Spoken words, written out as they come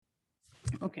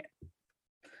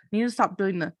need to stop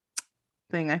doing the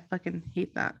thing. I fucking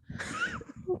hate that.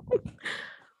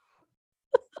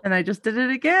 And I just did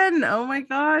it again. Oh my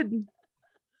God.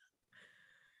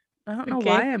 I don't know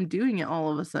why I'm doing it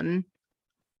all of a sudden.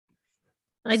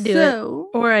 I do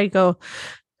it. Or I go.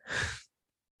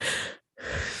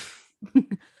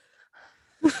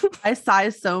 I sigh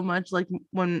so much. Like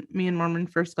when me and Mormon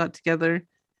first got together,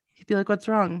 he'd be like, "What's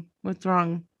wrong? What's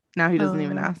wrong?" Now he doesn't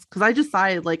even ask because I just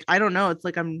sigh. Like, I don't know. It's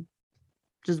like I'm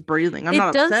just breathing. I'm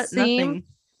not upset. Nothing.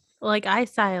 Like I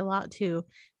sigh a lot too.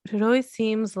 But it always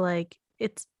seems like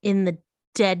it's in the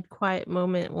dead quiet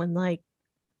moment when like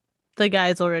the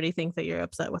guys already think that you're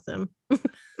upset with them.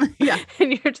 Yeah.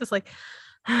 And you're just like,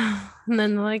 and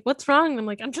then like, what's wrong? And I'm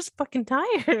like, I'm just fucking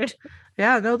tired.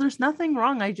 Yeah, no, there's nothing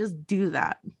wrong. I just do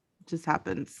that. It just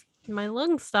happens. My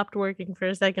lungs stopped working for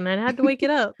a second. I had to wake it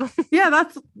up. Yeah,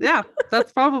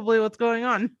 that's probably what's going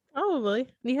on. Probably.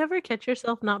 You ever catch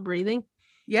yourself not breathing?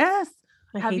 Yes.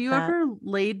 Have you ever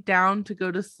laid down to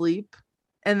go to sleep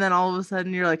and then all of a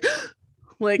sudden you're like,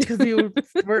 like, because you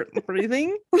weren't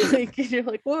breathing? Like, you're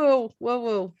like, whoa, whoa,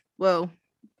 whoa, whoa.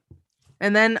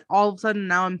 And then all of a sudden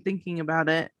now I'm thinking about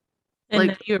it. And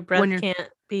like your breath can't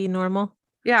be normal.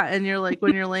 Yeah. And you're like,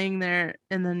 when you're laying there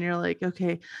and then you're like,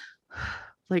 okay,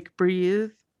 like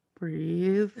breathe.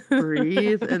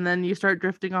 And then you start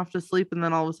drifting off to sleep. And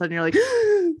then all of a sudden you're like,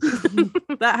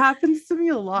 that happens to me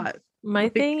a lot. My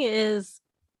thing is,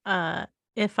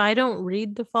 if I don't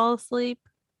read to fall asleep,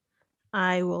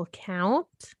 I will count.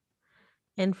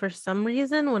 And for some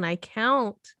reason, when I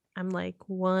count, I'm like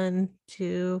 1,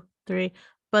 2, 3.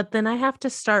 But then I have to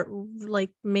start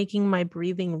like making my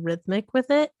breathing rhythmic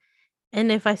with it.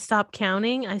 And if I stop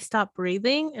counting, I stop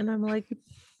breathing. And I'm like,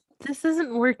 this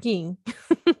isn't working.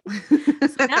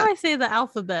 So now I say the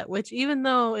alphabet, which even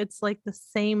though it's like the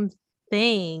same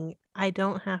thing, I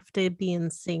don't have to be in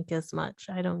sync as much.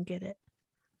 I don't get it.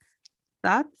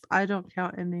 I don't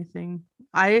count anything.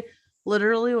 I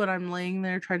literally, when I'm laying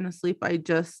there trying to sleep, I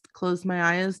just close my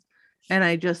eyes and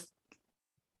I just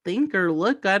think or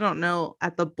look, I don't know,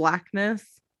 at the blackness.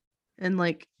 And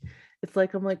like, it's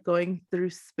like I'm like going through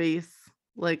space.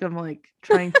 Like I'm like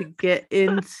trying to get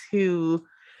into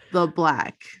the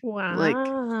black. Wow. Like,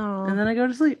 and then I go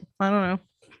to sleep. I don't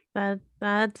know.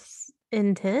 That's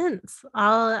intense.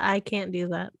 I can't do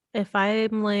that. If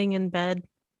I'm laying in bed,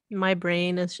 my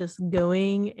brain is just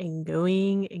going and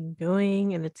going and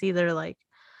going. And it's either like,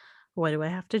 what do I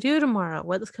have to do tomorrow?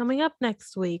 What's coming up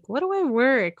next week? What do I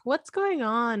work? What's going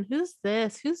on? Who's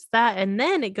this? Who's that? And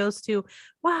then it goes to,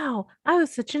 wow, I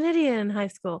was such an idiot in high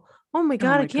school. Oh my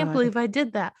God, I can't believe I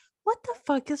did that. What the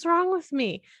fuck is wrong with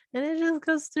me? And it just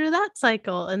goes through that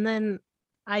cycle. And then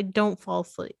I don't fall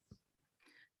asleep.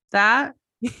 That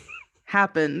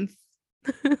happens.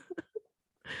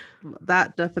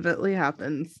 That definitely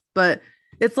happens. But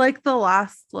it's like the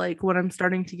last, like when I'm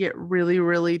starting to get really,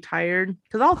 really tired,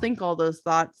 because I'll think all those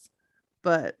thoughts,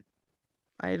 but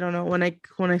I don't know, when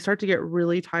I start to get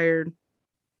really tired,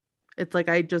 it's like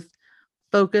I just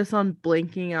focus on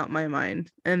blanking out my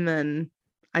mind, and then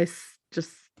I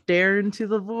just stare into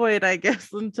the void, I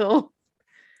guess, until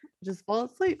I just fall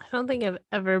asleep. I don't think I've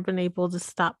ever been able to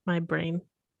stop my brain.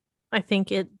 I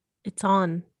think it's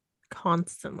on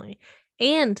constantly.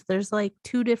 And there's like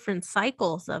 2 different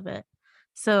cycles of it.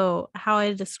 So how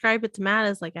I describe it to Matt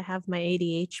is like I have my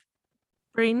ADHD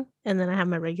brain and then I have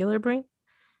my regular brain.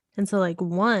 And so like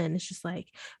one is just like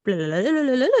blah, blah,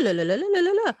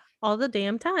 blah, all the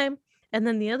damn time. And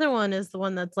then the other one is the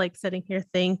one that's like sitting here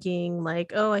thinking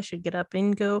like, oh, I should get up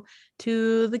and go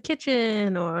to the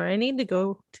kitchen, or I need to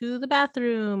go to the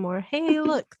bathroom, or hey,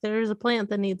 look, there's a plant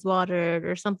that needs watered,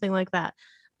 or something like that.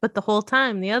 But the whole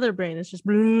time the other brain is just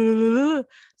blah, blah, blah.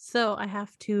 So I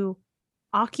have to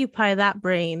occupy that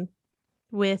brain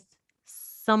with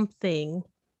something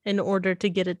in order to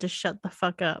get it to shut the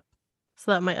fuck up,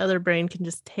 so that my other brain can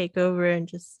just take over and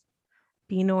just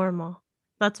be normal.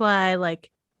 That's why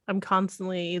I'm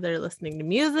constantly either listening to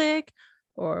music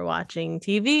or watching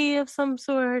TV of some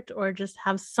sort, or just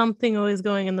have something always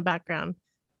going in the background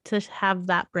to have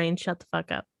that brain shut the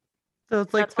fuck up. So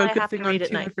it's like focusing on 2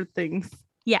 different things.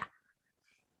 Yeah.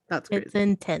 That's crazy. It's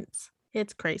intense.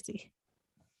 It's crazy.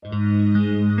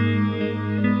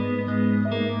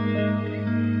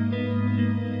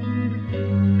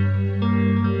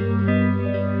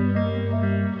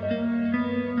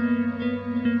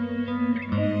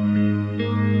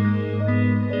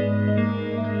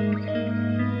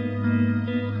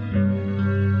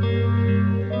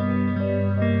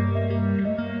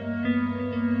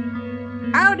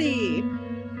 Howdy.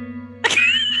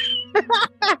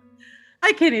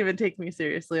 I can't even take me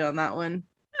seriously on that one.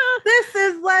 This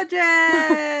is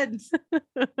legend.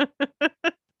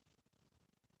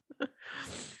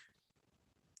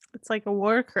 It's like a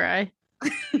war cry.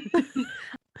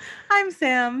 I'm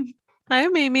Sam.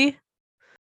 I'm Amy.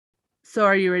 So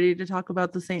are you ready to talk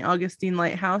about the St. Augustine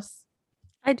Lighthouse?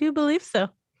 I do believe so.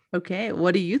 Okay,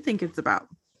 what do you think it's about?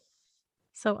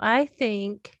 So I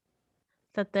think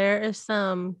that there is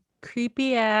some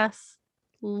creepy ass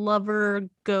lover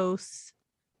ghosts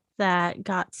that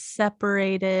got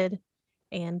separated,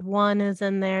 and one is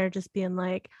in there just being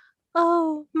like,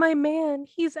 oh, my man,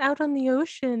 he's out on the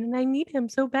ocean and I need him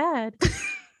so bad.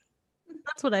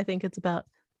 That's what I think it's about.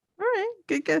 All right,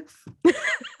 good guess.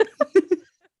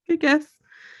 Good guess.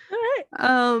 All right.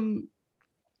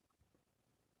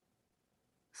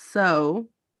 So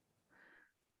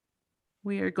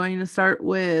we are going to start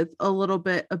with a little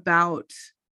bit about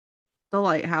the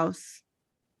lighthouse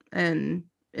and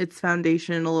its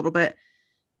foundation a little bit.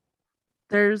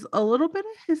 There's a little bit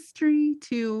of history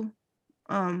too.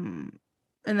 And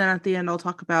then at the end I'll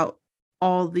talk about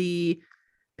all the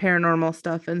paranormal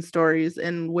stuff and stories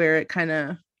and where it kind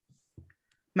of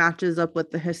matches up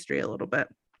with the history a little bit.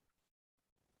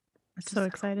 So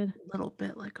excited. A little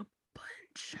bit like a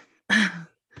bunch.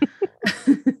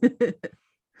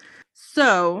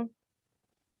 So,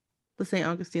 the St.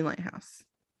 Augustine Lighthouse.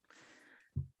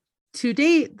 To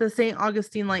date, the St.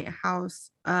 Augustine Lighthouse,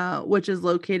 which is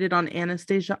located on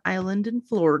Anastasia Island in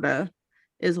Florida,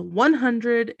 is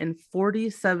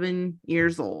 147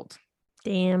 years old.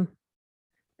 Damn.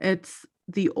 It's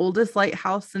the oldest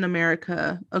lighthouse in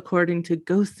America, according to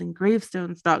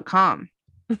ghostsandgravestones.com.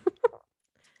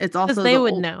 It's also they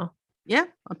would know. Yeah,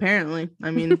 apparently.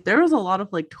 I mean, there was a lot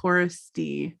of like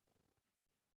touristy,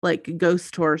 like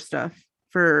ghost tour stuff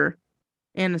for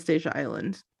Anastasia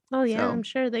Island. Oh yeah, I'm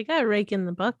sure they got raking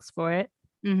the bucks for it.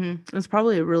 It's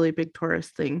probably a really big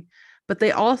tourist thing. But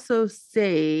they also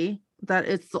say that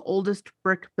it's the oldest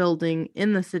brick building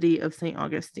in the city of St.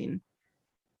 Augustine.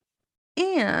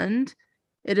 And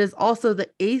it is also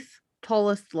the 8th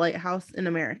tallest lighthouse in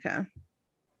America.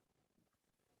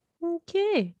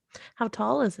 Okay. How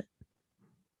tall is it?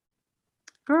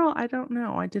 Girl, I don't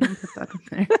know. I didn't put that in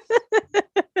there.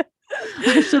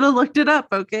 I should have looked it up,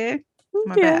 okay?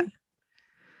 My bad.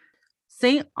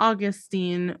 St.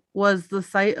 Augustine was the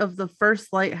site of the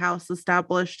first lighthouse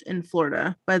established in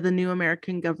Florida by the new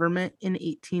American government in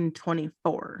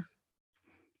 1824.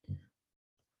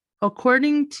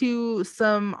 According to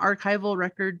some archival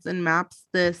records and maps,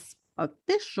 this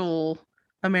official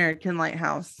American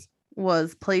lighthouse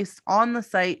was placed on the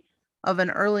site of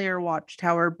an earlier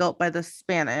watchtower built by the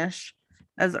Spanish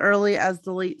as early as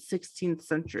the late 16th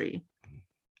century.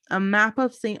 A map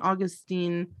of St.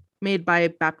 Augustine made by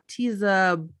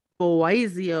Baptista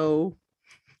Boazio.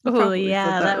 Oh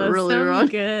yeah, that was really so wrong.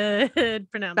 Good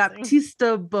pronouncing.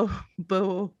 Baptista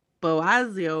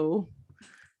Boazio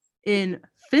in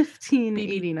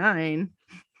 1589,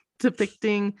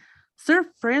 depicting Sir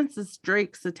Francis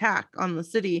Drake's attack on the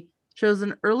city, shows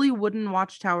an early wooden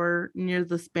watchtower near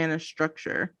the Spanish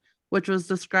structure, which was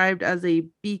described as a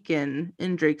beacon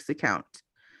in Drake's account.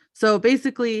 So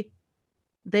basically,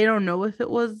 they don't know if it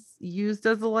was used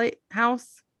as a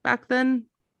lighthouse back then,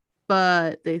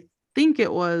 but they think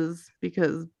it was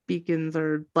because beacons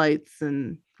are lights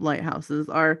and lighthouses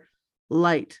are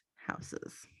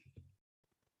lighthouses.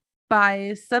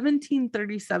 By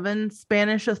 1737,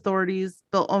 Spanish authorities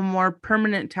built a more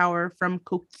permanent tower from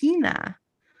coquina.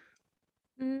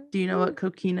 Do you know what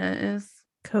coquina is?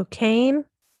 Cocaine?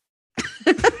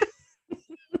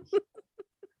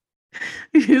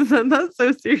 You said that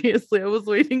so seriously. I was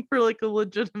waiting for like a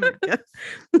legitimate guess.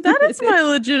 That is my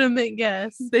legitimate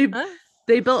guess. They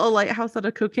built a lighthouse out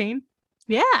of cocaine?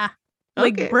 Yeah.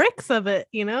 Like bricks of it,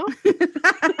 you know?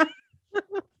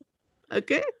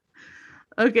 Okay.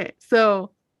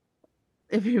 So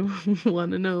if you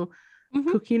want to know,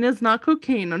 coquina is not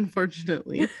cocaine,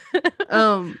 unfortunately.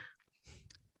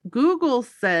 Google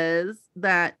says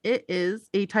that it is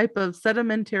a type of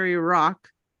sedimentary rock,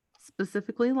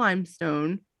 specifically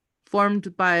limestone,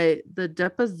 formed by the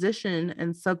deposition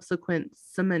and subsequent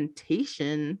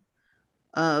cementation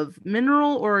of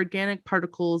mineral or organic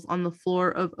particles on the floor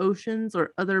of oceans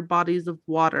or other bodies of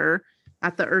water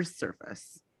at the Earth's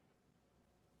surface.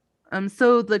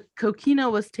 So the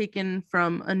coquina was taken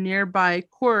from a nearby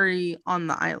quarry on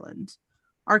the island.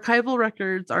 Archival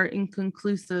records are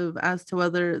inconclusive as to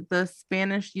whether the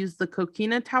Spanish used the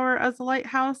coquina tower as a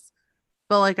lighthouse,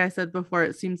 but like I said before,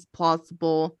 it seems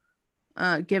plausible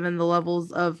given the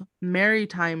levels of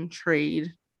maritime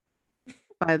trade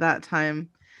by that time.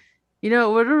 You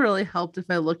know, it would have really helped if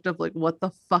I looked up like what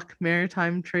the fuck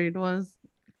maritime trade was.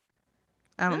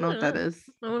 I I don't know don't what that know. is.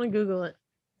 I want to Google it.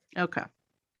 Okay.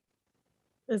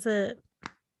 Is it?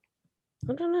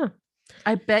 I don't know.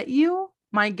 I bet you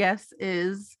my guess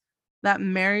is that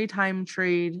maritime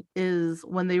trade is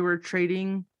when they were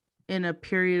trading in a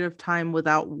period of time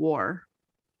without war.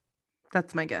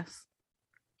 That's my guess.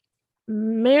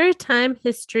 Maritime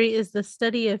history is the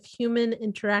study of human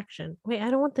interaction. Wait, I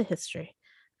don't want the history.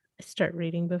 I start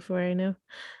reading before I know.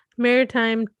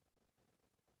 Maritime.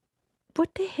 What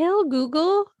the hell,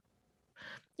 Google?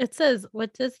 It says,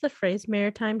 what does the phrase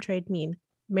maritime trade mean?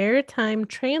 Maritime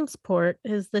transport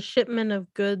is the shipment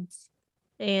of goods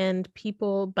and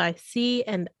people by sea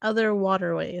and other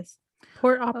waterways.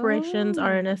 Port operations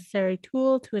are a Oh, necessary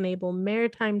tool to enable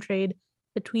maritime trade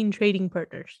between trading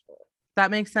partners.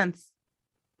 that makes sense.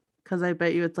 Because I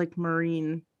bet you it's like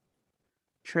marine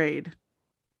trade.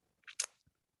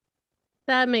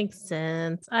 That makes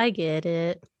sense. I get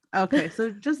it. Okay,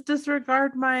 so just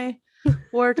disregard my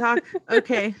war talk.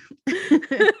 Okay.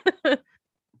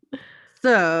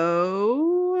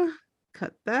 So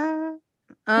cut that.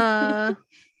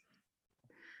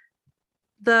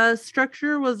 The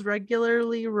structure was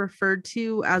regularly referred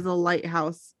to as a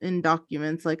lighthouse in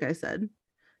documents, like I said,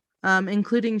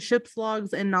 including ship's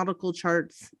logs and nautical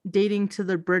charts dating to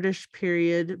the British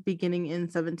period beginning in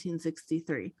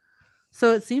 1763.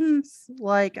 So it seems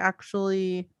like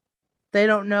actually they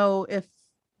don't know if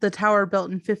the tower built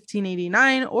in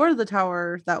 1589 or the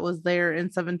tower that was there in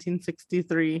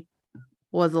 1763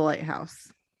 was a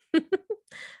lighthouse.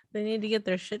 They need to get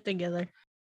their shit together.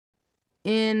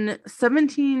 In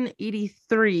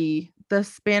 1783, the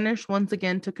Spanish once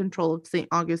again took control of St.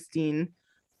 Augustine,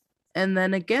 and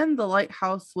then again the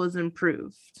lighthouse was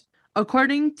improved.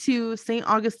 According to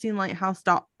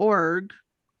staugustinlighthouse.org,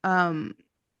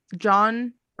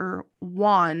 John or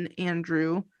Juan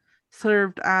Andrew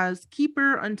served as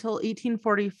keeper until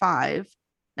 1845,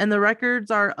 and the records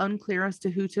are unclear as to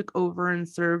who took over and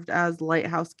served as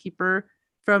lighthouse keeper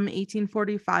from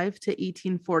 1845 to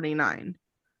 1849.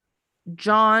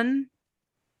 John,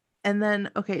 and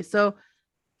then, okay, so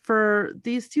for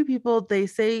these two people, they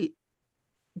say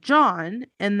John,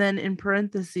 and then in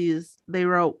parentheses, they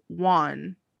wrote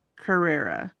Juan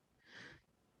Carrera.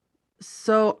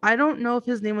 So I don't know if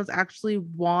his name was actually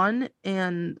Juan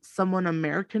and someone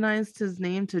Americanized his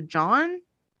name to John.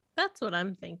 That's what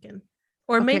I'm thinking.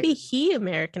 Or Okay, maybe he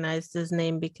Americanized his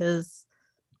name because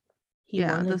he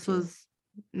yeah, wanted this to. was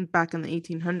back in the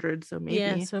 1800s, so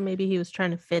Yeah, maybe. so maybe he was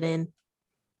trying to fit in.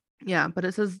 Yeah, but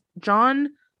it says John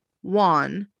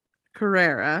Juan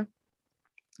Carrera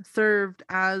served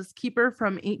as keeper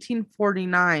from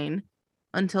 1849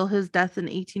 until his death in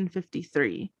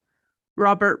 1853.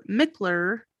 Robert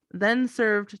Mickler then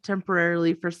served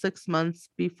temporarily for 6 months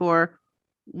before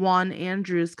Juan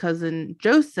Andrew's cousin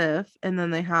Joseph, and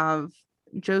then they have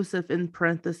Joseph in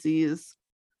parentheses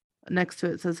next to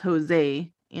it says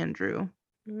Jose Andrew.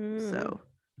 Mm, So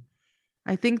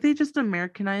I think they just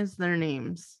Americanized their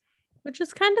names. which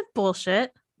is kind of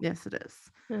bullshit. Yes, it is.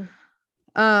 Yeah.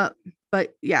 Uh,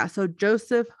 but yeah, so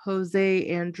Joseph Jose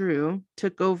Andrew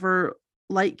took over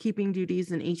light keeping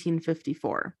duties in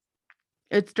 1854.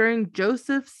 It's during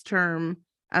Joseph's term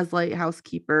as lighthouse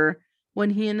keeper when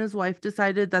he and his wife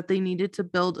decided that they needed to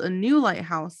build a new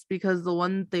lighthouse because the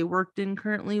one they worked in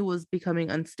currently was becoming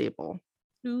unstable.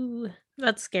 Ooh,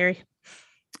 that's scary.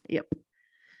 Yep.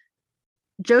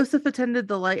 Joseph attended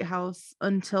the lighthouse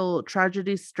until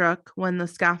tragedy struck when the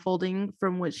scaffolding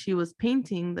from which he was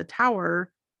painting the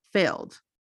tower failed.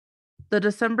 The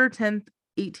December 10th,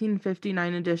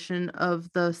 1859 edition of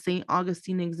the St.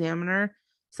 Augustine Examiner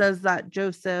says that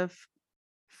Joseph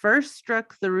first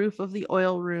struck the roof of the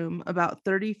oil room about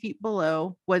 30 feet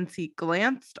below, whence he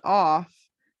glanced off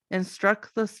and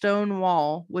struck the stone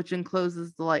wall which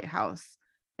encloses the lighthouse,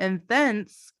 and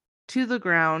thence to the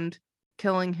ground,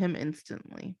 killing him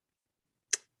instantly.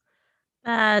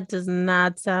 That does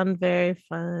not sound very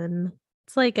fun.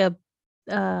 It's like a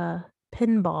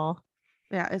pinball.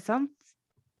 Yeah, it sounds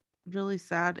really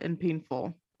sad and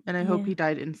painful, and I hope Yeah, he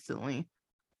died instantly.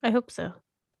 I hope so.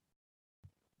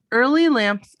 Early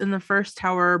lamps in the first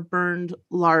tower burned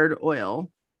lard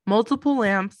oil. Multiple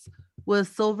lamps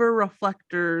with silver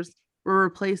reflectors were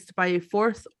replaced by a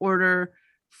fourth order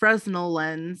Fresnel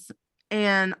lens.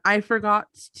 And I forgot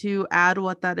to add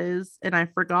what that is, and I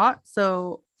forgot.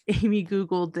 So Amy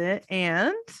Googled it,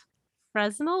 and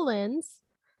Fresnel lens,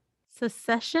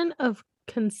 succession of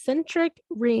concentric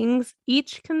rings,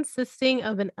 each consisting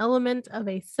of an element of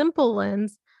a simple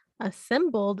lens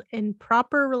assembled in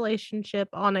proper relationship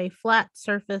on a flat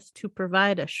surface to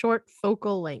provide a short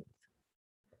focal length.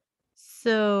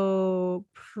 So,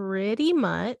 pretty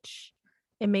much,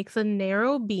 It makes a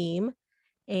narrow beam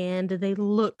and they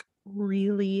look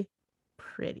really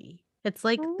pretty. It's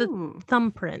like the Ooh.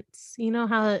 thumbprints. You know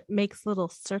how it makes little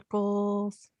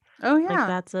circles? Oh Like yeah.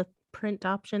 that's a print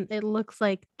option. It looks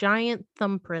like giant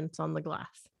thumbprints on the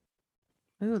glass.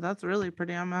 Ooh, that's really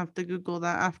pretty. I'm gonna have to Google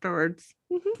that afterwards.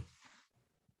 Mhm.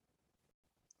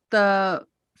 The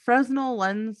Fresnel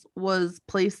lens was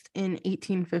placed in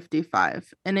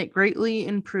 1855 and it greatly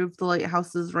improved the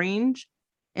lighthouse's range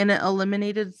and it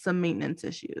eliminated some maintenance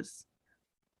issues.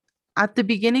 At the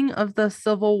beginning of the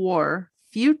Civil War,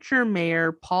 future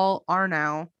Mayor Paul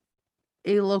Arnau,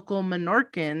 a local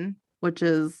Menorcan, which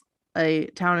is a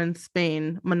town in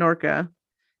Spain, Menorca,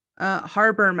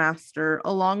 harbor master,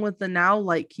 along with the now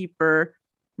lightkeeper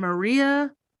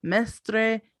Maria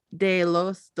Mestre de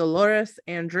los Dolores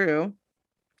Andrew,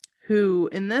 who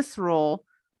in this role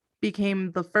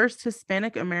became the first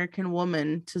Hispanic American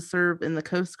woman to serve in the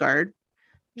Coast Guard.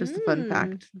 Just a fun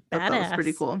fact. Thought that was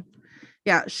pretty Badass. cool.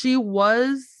 Yeah, she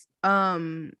was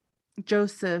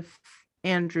Joseph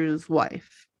Andrew's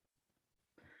wife.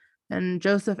 And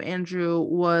Joseph Andrew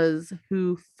was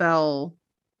who fell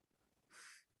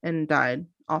and died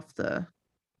off the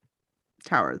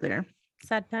tower there.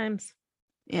 Sad times.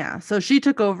 Yeah, so she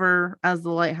took over as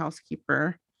the lighthouse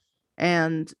keeper.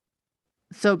 And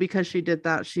so because she did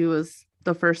that, she was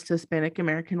the first Hispanic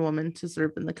American woman to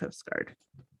serve in the Coast Guard.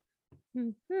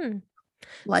 Mm-hmm.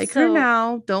 Like her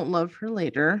now, don't love her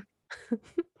later.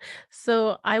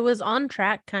 So I was on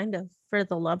track kind of for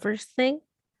the lovers thing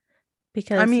I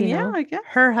because, mean, yeah, I guess.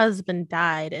 her husband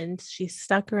died and she's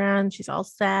stuck around. She's all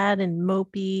sad and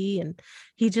mopey, and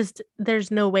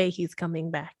there's no way he's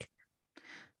coming back.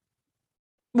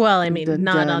 Well, I mean, Dun,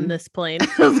 not on dun. this plane.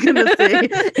 I was gonna say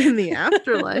in the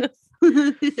afterlife.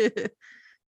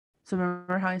 So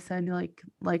remember how I said you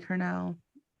like her now,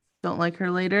 don't like her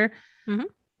later? Mhm.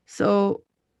 So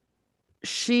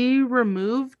she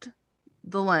removed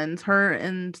the lens, her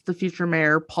and the future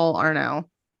mayor, Paul Arnau.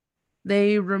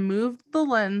 They removed the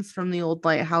lens from the old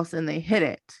lighthouse and they hid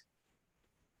it.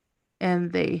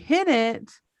 And they hid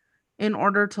it in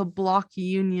order to block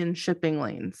Union shipping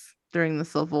lanes during the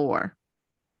Civil War.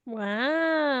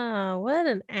 Wow, what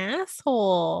an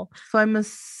asshole. So I'm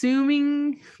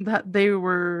assuming that they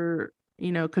were,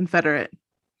 Confederate.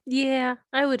 Yeah,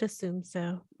 I would assume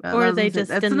so. I Or was they gonna say just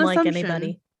that's an didn't like assumption.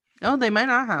 anybody. Oh, they might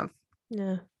not have.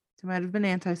 Yeah. They might have been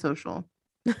antisocial.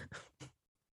 But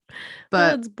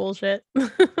That's bullshit.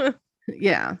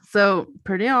 yeah, so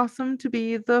pretty awesome to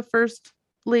be the first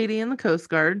lady in the Coast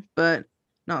Guard, but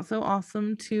not so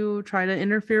awesome to try to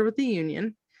interfere with the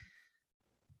Union.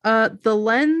 The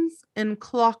lens and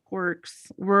clockworks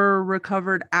were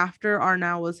recovered after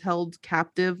Arnau was held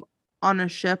captive on a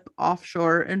ship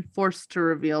offshore and forced to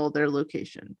reveal their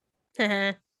location.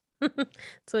 That's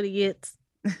what he gets.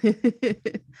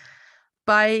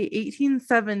 By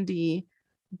 1870,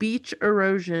 beach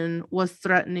erosion was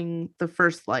threatening the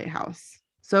first lighthouse.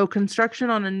 So construction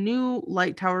on a new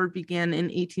light tower began in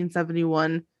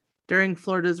 1871 during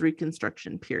Florida's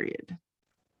Reconstruction period.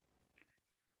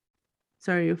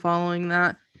 So are you following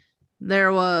that?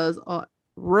 There was a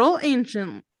real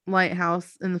ancient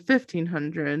lighthouse in the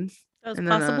 1500s. That was And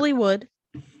then possibly wood.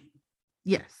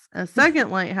 a second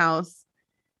lighthouse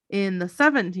in the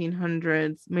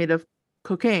 1700s made of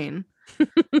cocaine.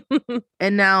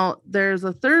 And now there's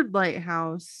a third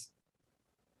lighthouse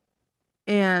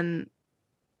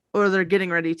or they're getting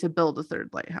ready to build a third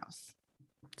lighthouse.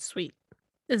 Sweet.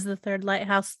 Is the third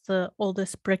lighthouse the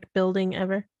oldest brick building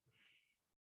ever?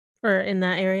 Or in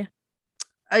that area?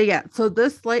 Yeah, so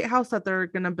this lighthouse that they're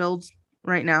going to build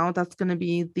right now, that's going to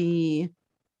be the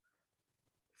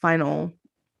final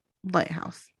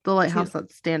lighthouse. The lighthouse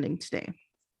that's standing today.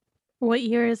 What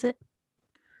year is it?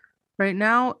 Right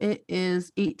now it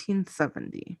is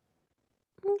 1870.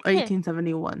 Okay. Or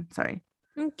 1871, sorry.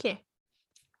 Okay.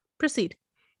 Proceed.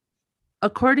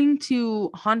 According to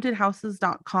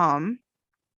hauntedhouses.com,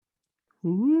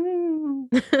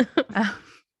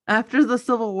 after the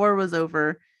Civil War was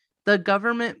over, the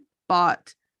government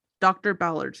bought Dr.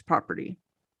 Ballard's property.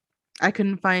 I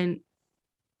couldn't find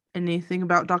anything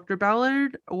about Dr.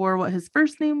 Ballard or what his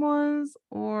first name was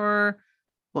or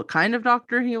what kind of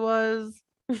doctor he was.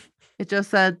 It just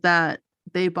said that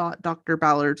they bought Dr.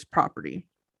 Ballard's property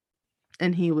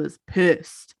and he was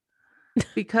pissed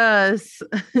because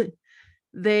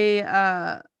they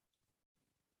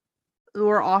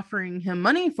were offering him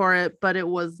money for it, but it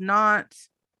was not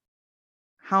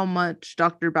how much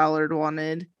Dr. Ballard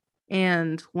wanted.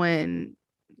 And when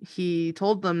he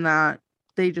told them that,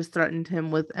 they just threatened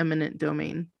him with eminent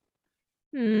domain.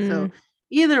 So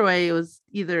either way, it was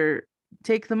either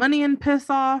take the money and piss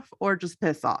off or just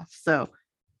piss off. So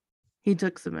he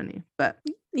took some money, but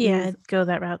Yeah, he's I'd go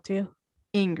that route too.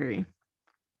 angry.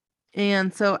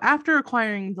 And so after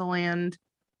acquiring the land,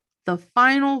 the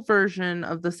final version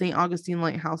of the St. Augustine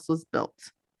Lighthouse was built,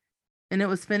 and it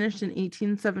was finished in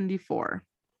 1874.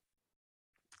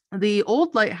 The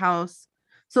old lighthouse,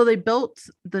 so they built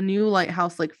the new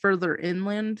lighthouse like further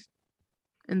inland.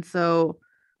 And so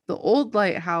the old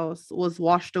lighthouse was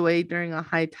washed away during a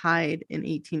high tide in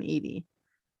 1880.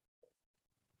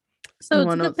 So You it's want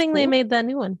a to know good what's thing they cool? made that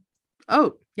new one.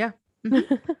 Oh, yeah.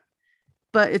 Mhm.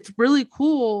 But it's really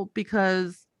cool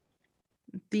because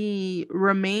the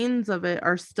remains of it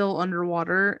are still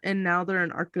underwater and now they're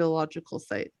an archaeological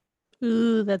site.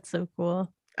 Ooh, that's so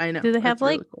cool. I know, Do they have it's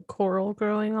like really cool. coral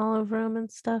growing all over them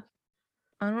and stuff?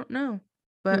 I don't know, Hmm.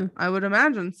 but I would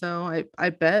imagine so. I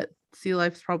bet sea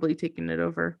life's probably taking it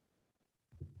over.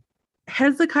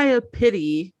 Hezekiah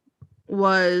Pittee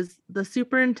was the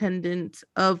superintendent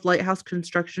of lighthouse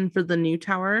construction for the new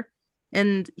tower,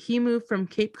 and he moved from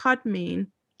Cape Cod, Maine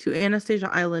to Anastasia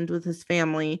Island with his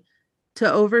family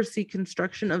to oversee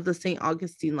construction of the St.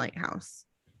 Augustine Lighthouse.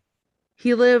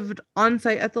 He lived on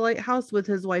site at the lighthouse with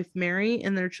his wife Mary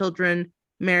and their children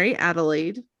Mary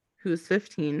Adelaide, who's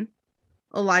 15,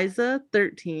 Eliza,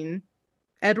 13,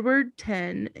 Edward,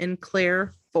 10, and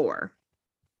Claire, 4.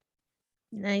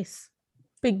 Nice.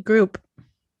 Big group.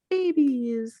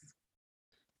 Babies.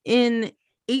 In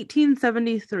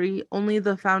 1873, only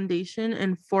the foundation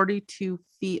and 42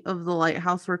 feet of the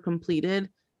lighthouse were completed,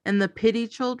 and the Pittee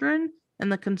children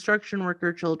and the construction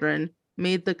worker children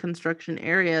made the construction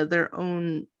area their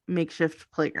own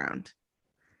makeshift playground.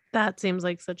 That seems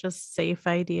like such a safe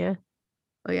idea.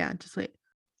 Oh, yeah, just wait.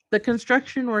 The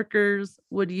construction workers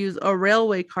would use a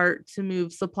railway cart to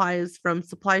move supplies from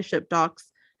supply ship docks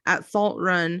at Salt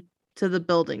Run to the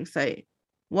building site.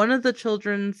 One of the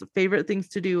children's favorite things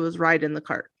to do was ride in the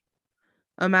cart.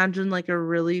 Imagine like a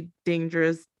really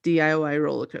dangerous DIY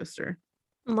roller coaster.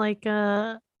 Like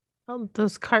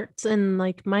those carts and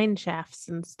like mine shafts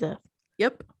and stuff.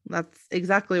 Yep, that's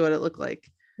exactly what it looked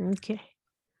like. Okay.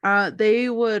 They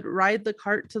would ride the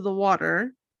cart to the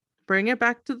water, bring it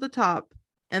back to the top,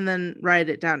 and then ride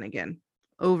it down again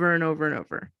over and over and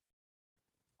over.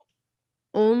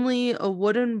 Only a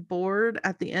wooden board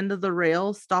at the end of the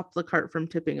rail stopped the cart from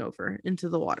tipping over into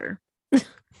the water.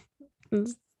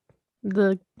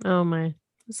 The oh my,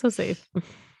 so safe.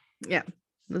 Yeah,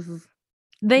 this is,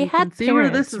 They you can had see where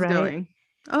this parents, is right? going.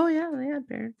 Oh yeah, they had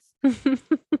parents.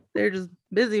 They're just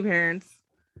busy parents.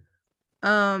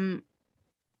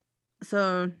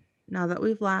 So now that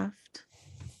we've laughed,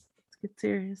 let's get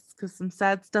serious because some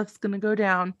sad stuff's gonna go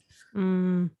down.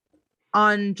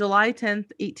 On July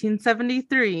 10th,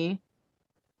 1873,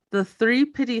 the three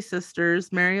Pittee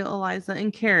sisters, Mary, Eliza,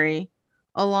 and Carrie,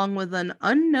 along with an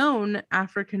unknown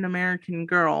African American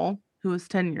girl who was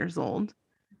 10 years old,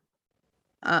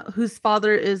 whose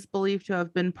father is believed to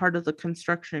have been part of the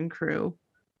construction crew,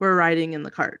 were riding in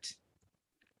the cart.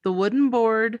 The wooden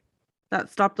board that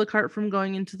stopped the cart from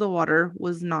going into the water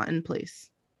was not in place.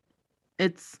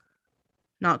 It's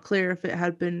not clear if it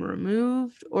had been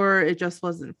removed or it just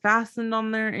wasn't fastened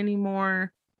on there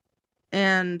anymore.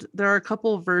 And there are a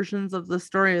couple of versions of the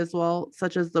story as well,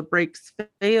 such as the brakes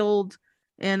failed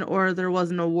and or there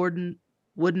wasn't a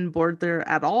wooden board there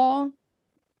at all.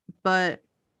 But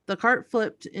the cart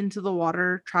flipped into the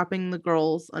water, trapping the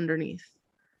girls underneath.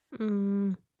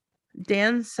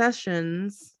 Dan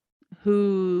Sessions,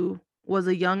 who was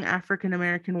a young African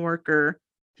American worker,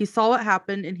 he saw what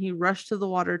happened and he rushed to the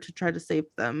water to try to save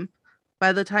them.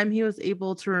 By the time he was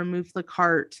able to remove the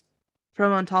cart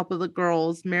from on top of the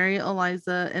girls, Mary,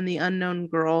 Eliza, and the unknown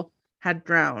girl had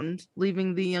drowned,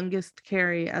 leaving the youngest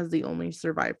Carrie as the only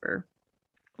survivor.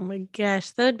 Oh my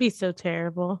gosh, that would be so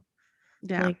terrible.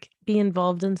 Yeah. Like be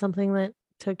involved in something that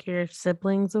took your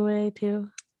siblings away too.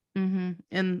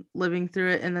 And living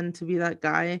through it, and then to be that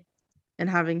guy and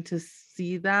having to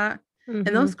see that. And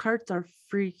Mm-hmm. those carts are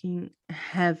freaking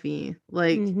heavy.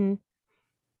 Like, Mm-hmm.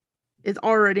 it's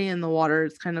already in the water.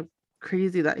 It's kind of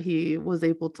crazy that he was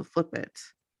able to flip it.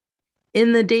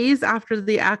 In the days after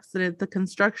the accident, the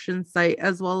construction site,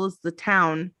 as well as the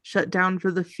town, shut down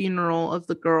for the funeral of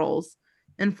the girls.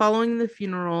 And following the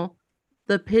funeral,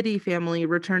 the Pittee family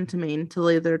returned to Maine to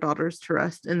lay their daughters to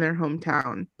rest in their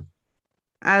hometown.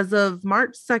 As of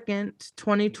March 2nd,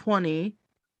 2020,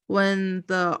 when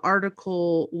the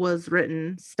article was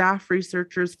written, staff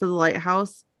researchers for the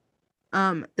lighthouse,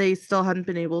 they still hadn't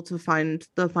been able to find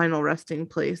the final resting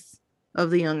place of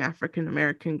the young African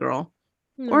American girl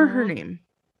or her name.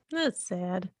 That's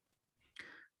sad.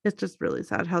 It's just really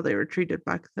sad how they were treated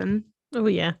back then. Oh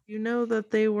yeah. You know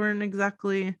that they weren't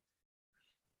exactly,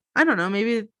 I don't know,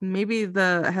 maybe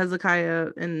the Hezekiah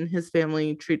and his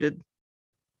family treated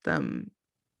them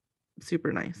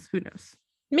super nice. Who knows?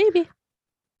 Maybe.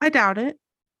 I doubt it,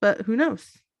 but who knows?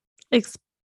 Ex-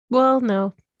 well,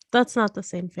 no. That's not the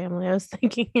same family. I was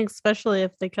thinking, especially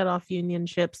if they cut off Union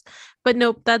ships. But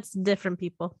nope, that's different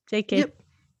people. JK. Yep.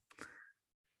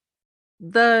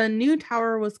 The new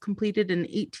tower was completed in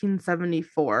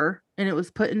 1874 and it was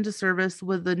put into service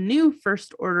with a new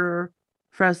first order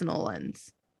Fresnel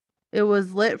lens. It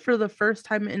was lit for the first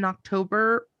time in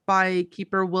October by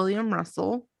keeper William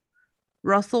Russell.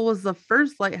 Russell was the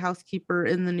first lighthouse keeper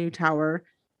in the new tower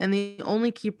and the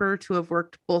only keeper to have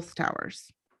worked both towers.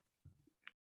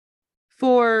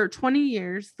 For 20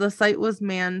 years, the site was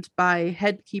manned by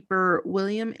head keeper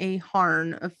William A.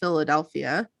 Harn of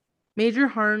Philadelphia. Major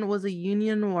Harn was a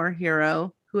Union war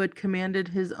hero who had commanded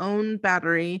his own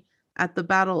battery at the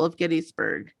Battle of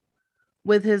Gettysburg.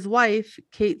 With his wife,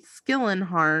 Kate Skillen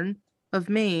Harn of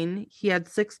Maine, he had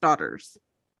 6 daughters.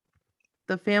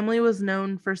 The family was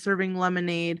known for serving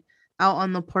lemonade out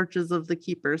on the porches of the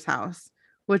keeper's house,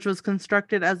 which was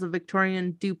constructed as a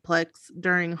Victorian duplex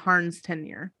during Harn's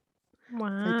tenure.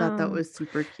 I thought that Wow. was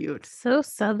super cute. So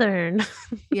southern.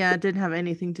 Yeah, it didn't have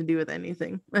anything to do with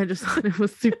anything. I just thought it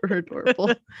was super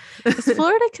adorable. Is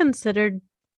Florida considered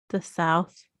the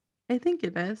South? I think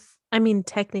it is. I mean,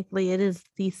 technically, it is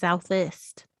the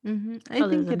Southeast, I other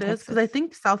think than it is because I Texas.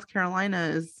 think South Carolina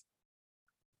is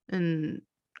in.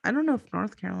 I don't know if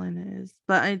North Carolina is,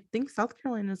 but I think South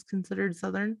Carolina is considered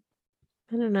southern.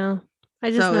 I don't know. I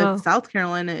just So if know. South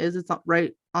Carolina is, it's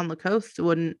right on the coast,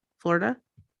 wouldn't Florida?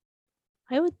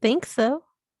 I would think so.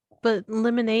 But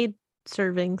lemonade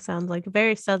serving sounds like a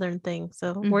very southern thing.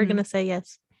 So we're Mm-hmm. going to say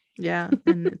yes. Yeah,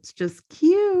 and it's just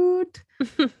cute.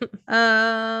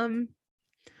 Um,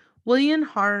 William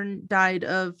Harn died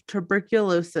of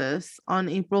tuberculosis on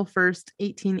April 1st,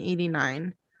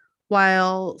 1889,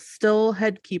 while still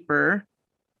head keeper,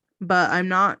 but I'm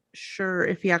not sure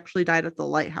if he actually died at the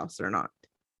lighthouse or not.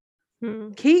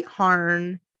 Hmm. Kate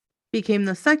Harn became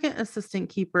the second assistant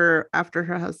keeper after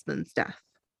her husband's death.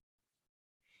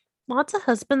 Lots of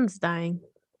husbands dying.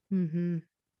 Mm-hmm.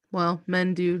 Well,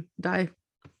 men do die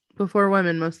before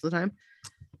women most of the time.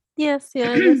 Yes,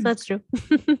 yeah, I guess that's true.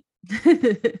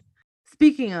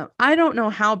 Speaking of, I don't know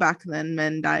how back then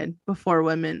men died before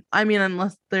women. I mean,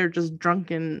 unless they're just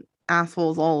drunken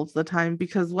assholes all of the time,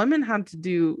 because women had to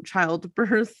do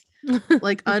childbirth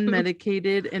like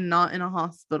unmedicated and not in a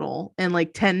hospital and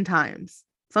like 10 times,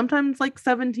 sometimes like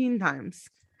 17 times.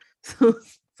 So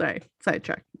sorry,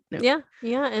 sidetrack. No. Yeah,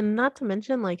 yeah, and not to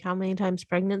mention like how many times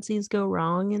pregnancies go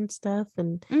wrong and stuff,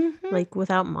 and Mm-hmm. like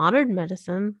without modern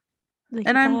medicine, they And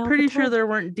could die I'm all the pretty sure time. there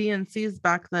weren't DNCs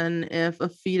back then if a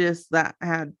fetus that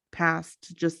had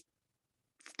passed just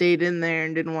stayed in there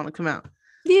and didn't want to come out.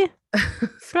 Yeah, So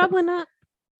probably not.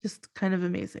 just kind of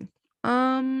amazing.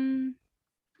 Um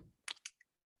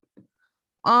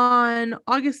on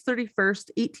August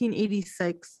 31st,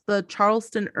 1886, the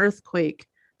Charleston earthquake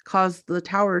caused the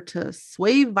tower to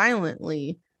sway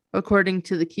violently, according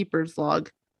to the keeper's log,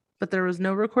 but there was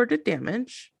no recorded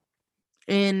damage.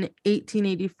 In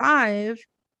 1885,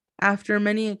 after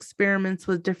many experiments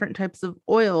with different types of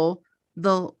oil,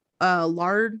 the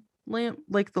lard lamp,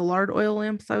 like the lard oil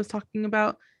lamps I was talking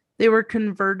about, they were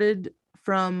converted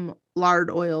from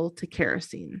lard oil to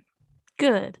kerosene.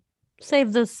 Good.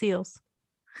 Save those seals.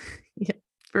 Yeah,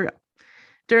 for real.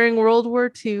 During World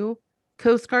War II,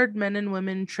 Coast Guard men and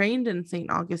women trained in St.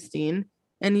 Augustine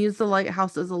and used the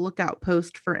lighthouse as a lookout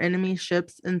post for enemy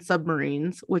ships and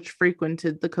submarines, which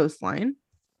frequented the coastline.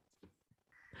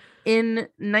 In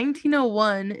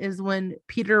 1901 is when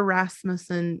Peter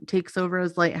Rasmussen takes over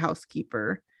as lighthouse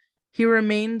keeper. He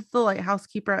remained the lighthouse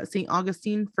keeper at St.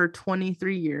 Augustine for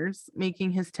 23 years,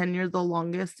 making his tenure the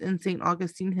longest in St.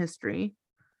 Augustine history.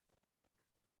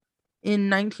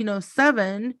 In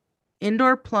 1907,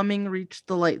 indoor plumbing reached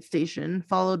the light station,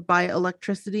 followed by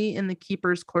electricity in the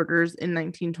keeper's quarters in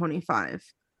 1925.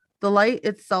 The light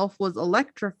itself was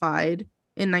electrified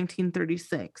in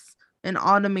 1936 and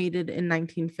automated in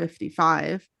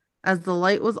 1955. As the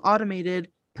light was automated,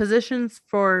 positions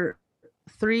for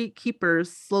 3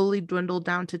 keepers slowly dwindled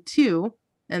down to 2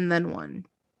 and then 1.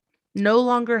 No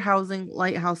longer housing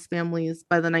lighthouse families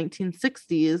by the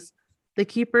 1960s, the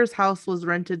keeper's house was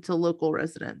rented to local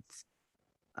residents.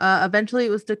 Eventually, it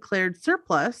was declared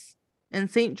surplus, and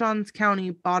St. Johns County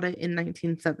bought it in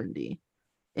 1970.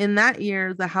 In that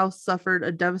year, the house suffered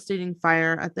a devastating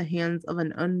fire at the hands of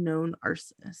an unknown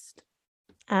arsonist.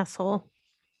 Asshole.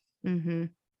 Mm-hmm.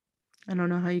 I don't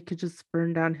know how you could just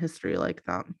burn down history like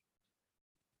that.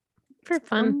 For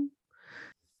fun.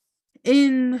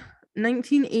 In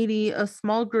 1980, a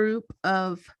small group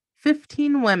of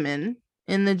 15 women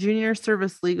in the Junior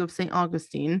Service League of St.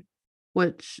 Augustine,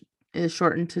 which is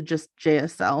shortened to just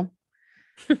JSL,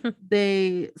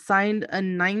 they signed a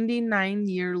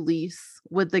 99-year lease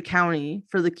with the county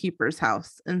for the keeper's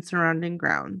house and surrounding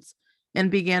grounds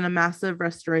and began a massive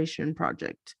restoration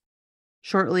project.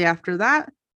 Shortly after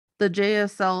that, the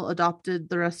JSL adopted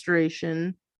the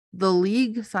restoration. The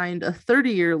League signed a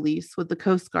 30-year lease with the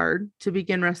Coast Guard to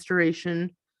begin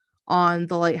restoration on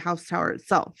the lighthouse tower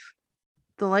itself.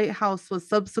 The lighthouse was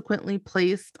subsequently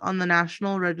placed on the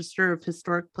National Register of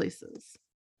Historic Places.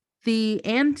 The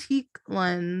antique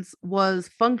lens was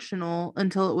functional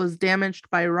until it was damaged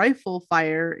by rifle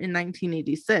fire in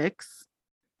 1986.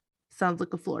 Sounds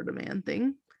like a Florida man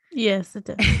thing. Yes, it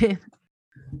does.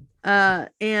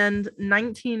 And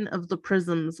 19 of the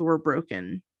prisms were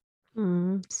broken.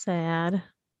 Sad.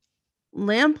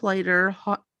 Lamplighter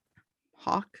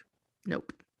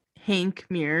Hank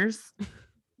Mears.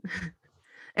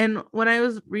 And when I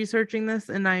was researching this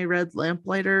and I read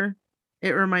Lamplighter,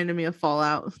 it reminded me of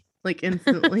Fallout, like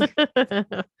instantly.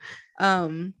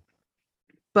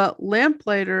 But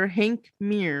Lamplighter Hank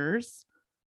Mears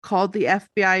called the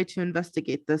FBI to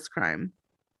investigate this crime.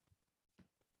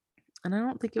 And I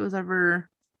don't think it was ever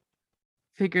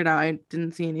figured out. I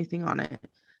didn't see anything on it.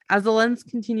 As the lens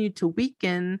continued to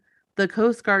weaken, the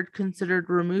Coast Guard considered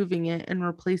removing it and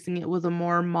replacing it with a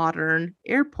more modern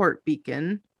airport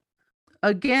beacon.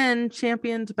 Again,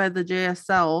 championed by the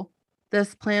JSL,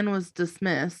 this plan was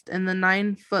dismissed and the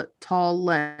 9-foot-tall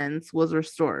lens was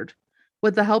restored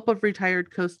with the help of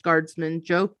retired Coast Guardsmen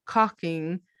Joe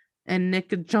Cocking and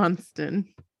Nick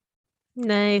Johnston.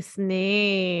 Nice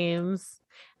names.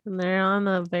 And they're on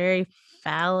a very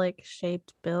phallic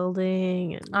shaped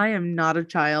building. And I am not a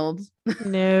child.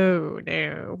 no.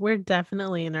 We're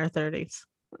definitely in our 30s.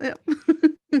 Yep.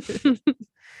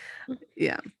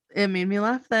 Yeah. It made me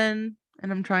laugh then,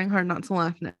 and I'm trying hard not to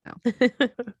laugh now.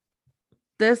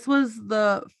 This was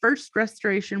the first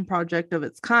restoration project of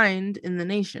its kind in the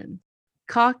nation.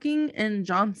 Cocking and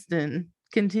Johnston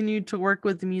continued to work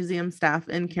with the museum staff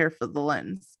and care for the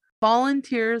lens.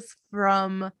 Volunteers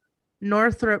from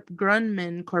Northrop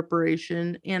Grumman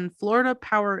Corporation and Florida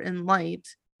Power and Light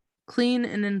clean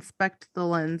and inspect the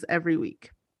lens every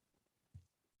week.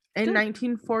 In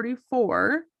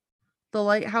 1944, the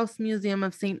Lighthouse Museum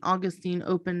of St. Augustine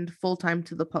opened full-time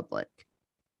to the public,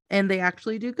 and they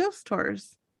actually do ghost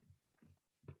tours.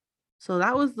 So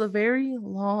that was the very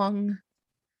long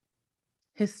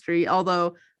history,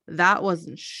 although that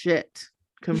wasn't shit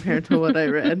compared to what I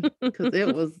read, because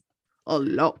it was a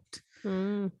lot.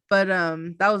 But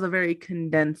that was a very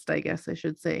condensed, I guess I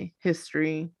should say,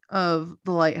 history of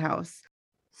the lighthouse.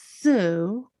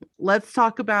 So let's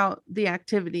talk about the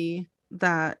activity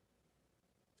that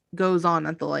goes on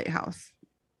at the lighthouse.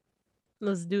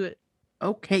 Let's do it.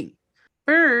 Okay.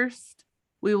 First,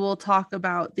 we will talk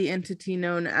about the entity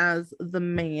known as the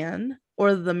Man,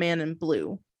 or the Man in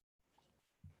Blue.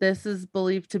 This is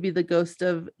believed to be the ghost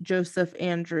of Joseph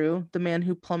Andrew, the man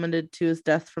who plummeted to his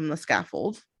death from the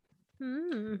scaffold.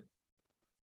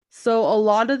 So a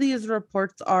lot of these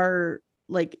reports are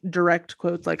like direct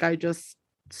quotes, like I just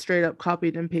straight up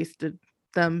copied and pasted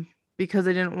them because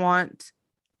I didn't want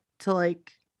to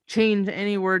like change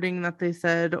any wording that they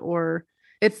said, or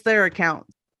it's their account.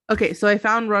 Okay, so I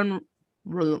found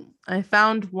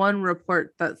one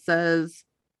report that says,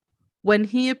 when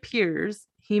he appears,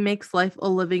 he makes life a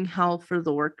living hell for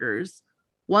the workers.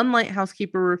 One lighthouse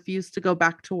keeper refused to go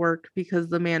back to work because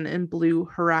the man in blue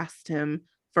harassed him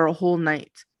for a whole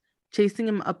night, chasing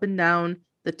him up and down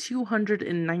the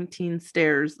 219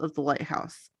 stairs of the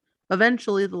lighthouse.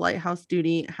 Eventually, the lighthouse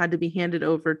duty had to be handed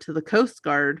over to the Coast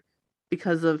Guard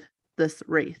because of this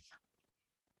wraith.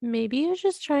 Maybe he was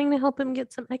just trying to help him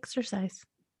get some exercise.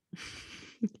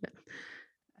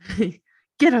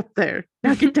 Get up there.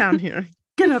 Now get down here.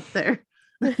 Get up there.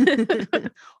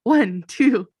 1,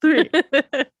 2, 3.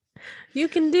 You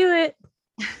can do it.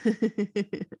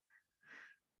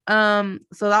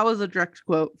 So that was a direct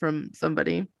quote from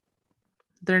somebody.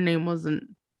 Their name wasn't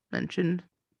mentioned.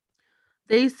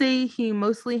 They say he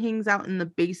mostly hangs out in the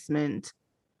basement,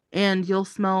 and you'll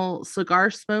smell cigar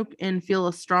smoke and feel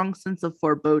a strong sense of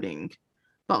foreboding.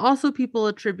 But also people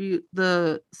attribute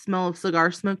the smell of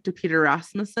cigar smoke to Peter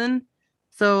Rasmussen,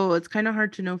 so it's kind of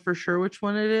hard to know for sure which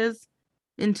one it is.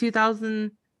 In a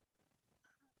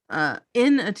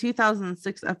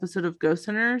 2006 episode of Ghost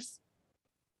Hunters,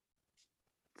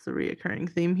 it's a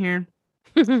reoccurring theme here,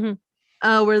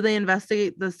 where they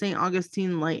investigate the St.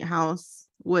 Augustine Lighthouse,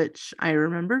 which I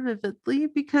remember vividly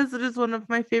because it is one of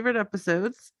my favorite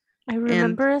episodes. I And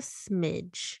remember a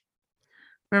smidge.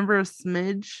 remember a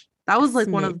smidge? That A was like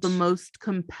one of the smidge. most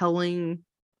compelling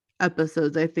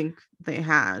episodes I think they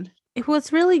had. It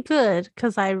was really good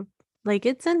because I like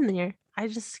it's in there. I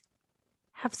just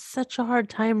have such a hard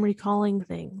time recalling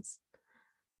things.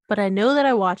 But I know that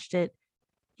I watched it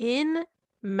in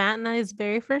Matt and I's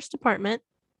very first apartment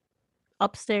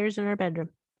upstairs in our bedroom.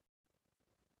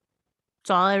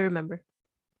 That's all I remember.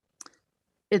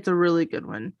 It's a really good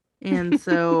one. And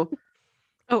so,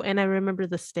 Oh, and I remember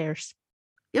the stairs.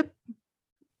 yep,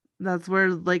 that's where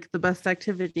like the best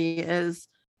activity is.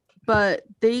 But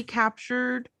they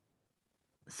captured,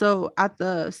 so at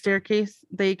the staircase,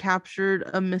 they captured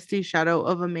a misty shadow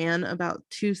of a man about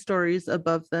 2 stories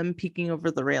above them, peeking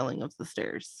over the railing of the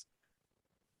stairs.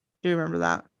 Do you remember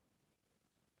that?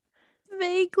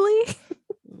 Vaguely.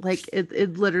 Like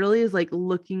it literally is like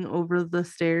looking over the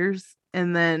stairs,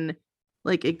 and then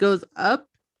like it goes up,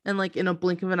 and like in a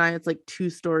blink of an eye, it's like 2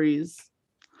 stories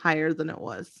higher than it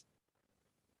was.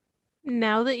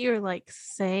 Now that you're like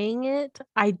saying it,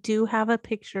 I do have a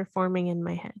picture forming in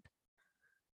my head.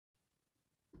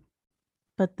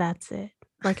 But that's it.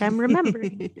 Like I'm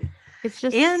remembering. It's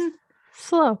just And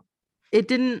slow. it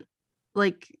didn't,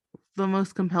 like, the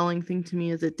most compelling thing to me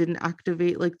is it didn't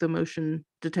activate like the motion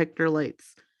detector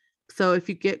lights. So if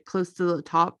you get close to the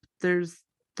top, there's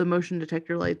the motion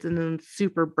detector lights, and then it's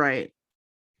super bright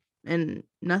and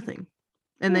nothing.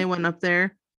 And they went up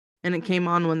there, and it came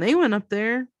on when they went up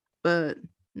there, but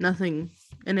nothing.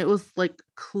 And it was like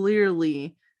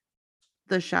clearly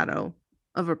the shadow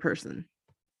of a person.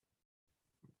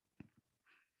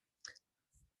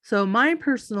 So my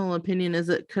personal opinion is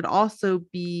it could also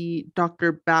be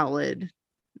Dr. Ballard,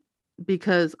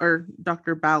 because, or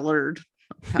Dr. Ballard.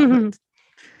 Ballard.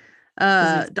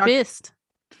 Because he's pissed.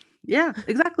 Yeah,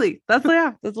 exactly. That's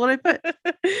what I put.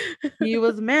 He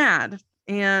was mad,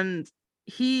 and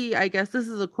I guess this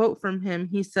is a quote from him.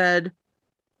 He said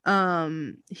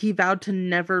he vowed to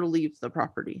never leave the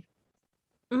property.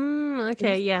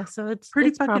 Okay, yeah. So Pretty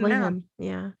it's fucking probably mad. him.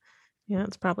 Yeah. Yeah,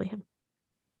 it's probably him.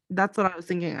 That's what I was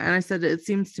thinking. And I said it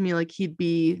seems to me like he'd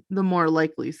be the more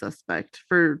likely suspect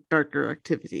for darker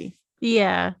activity.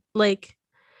 Yeah. Like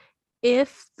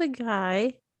if the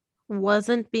guy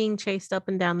wasn't being chased up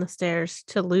and down the stairs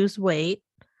to lose weight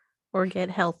or get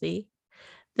healthy,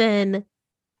 then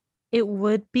it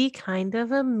would be kind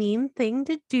of a mean thing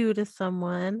to do to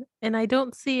someone. And I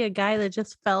don't see a guy that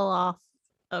just fell off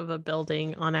of a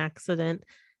building on accident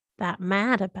that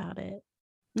mad about it.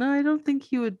 No, I don't think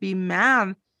he would be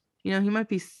mad. He might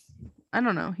be, I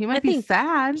don't know, he I might be think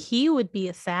sad. he would be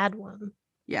a sad one.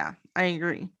 Yeah, I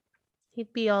agree.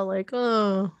 He'd be all like,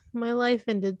 oh, my life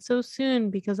ended so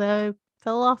soon because I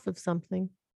fell off of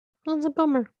something. Well, it's a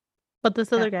bummer. But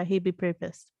this Yeah. other guy, he'd be pretty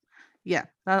pissed. Yeah,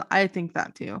 I think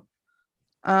that too.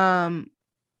 Um,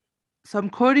 so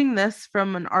I'm quoting this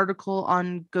from an article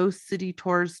on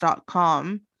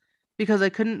ghostcitytours.com because I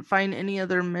couldn't find any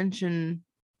other mention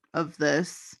of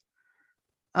this,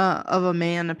 of a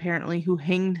man apparently who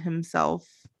hanged himself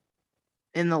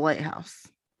in the lighthouse.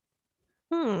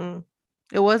 Hmm.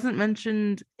 It wasn't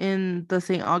mentioned in the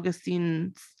St.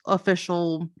 Augustine's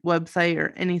official website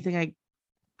or anything. I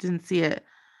didn't see it.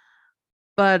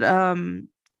 But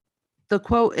the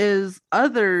quote is,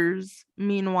 others,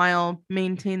 meanwhile,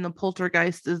 maintain the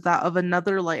poltergeist is that of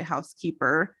another lighthouse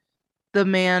keeper, the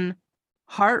man,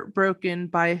 heartbroken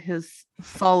by his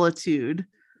solitude,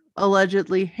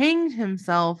 allegedly hanged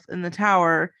himself in the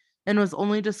tower and was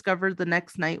only discovered the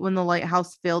next night when the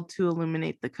lighthouse failed to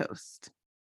illuminate the coast.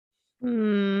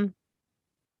 Hmm.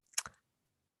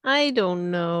 I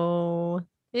don't know.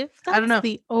 If I don't that's know.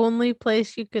 the only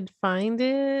place you could find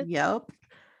it, Yep.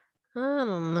 I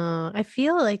don't know. I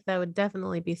feel like that would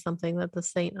definitely be something that the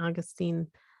St. Augustine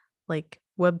like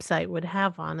website would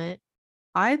have on it.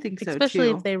 I think so Especially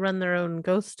if too. they run their own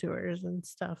ghost tours and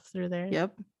stuff through there.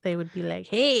 Yep. They would be like,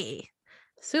 hey, Yeah,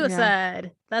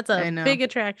 suicide. That's a I know. big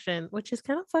attraction, which is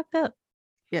kind of fucked up.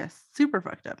 Yes, super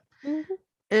fucked up. Mhm.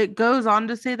 It goes on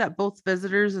to say that both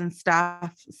visitors and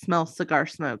staff smell cigar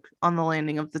smoke on the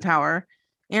landing of the tower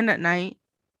and at night.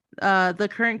 The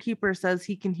current keeper says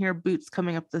he can hear boots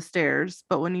coming up the stairs,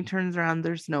 but when he turns around,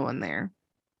 there's no one there.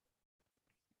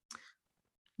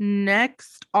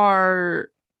 Next are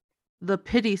the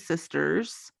Pity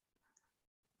Sisters,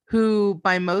 who,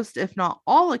 by most, if not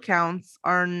all accounts,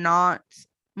 are not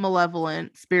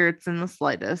malevolent spirits in the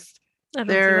slightest. I don't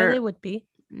see why they There, would be.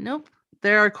 nope,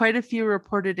 there are quite a few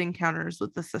reported encounters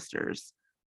with the sisters.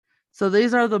 So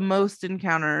these are the most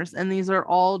encounters, and these are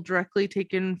all directly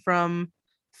taken from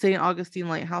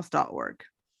StAugustineLighthouse.org.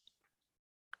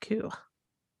 Cool.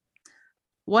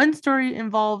 One story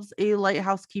involves a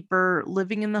lighthouse keeper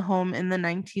living in the home in the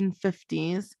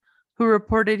 1950s who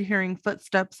reported hearing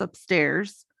footsteps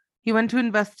upstairs. He went to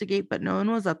investigate, but no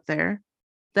one was up there.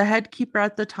 The head keeper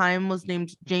at the time was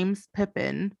named James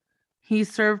Pippin. He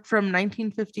served from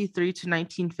 1953 to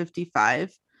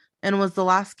 1955 and was the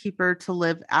last keeper to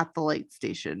live at the light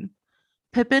station.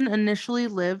 Pippin initially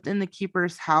lived in the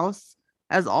keeper's house,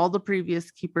 as all the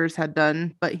previous keepers had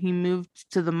done, but he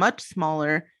moved to the much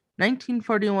smaller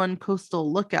 1941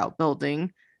 Coastal Lookout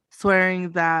building,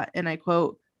 swearing that, and I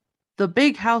quote, the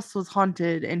big house was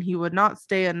haunted and he would not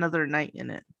stay another night in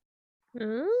it.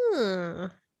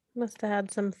 Must have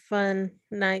had some fun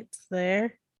nights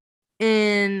there.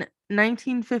 In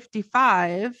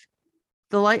 1955,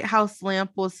 the lighthouse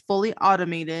lamp was fully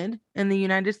automated, and the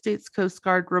United States Coast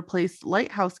Guard replaced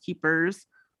lighthouse keepers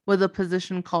with a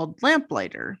position called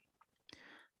lamplighter.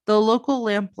 The local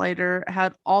lamplighter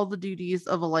had all the duties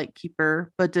of a light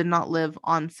keeper, but did not live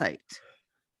on site.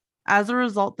 As a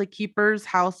result, the keeper's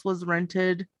house was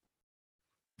rented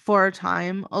for a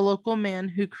time. A local man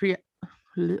who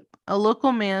crafted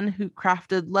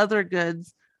leather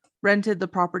goods rented the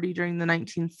property during the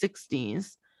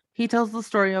 1960s. He tells the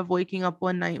story of waking up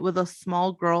one night with a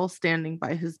small girl standing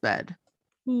by his bed.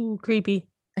 Ooh, creepy.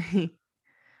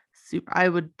 I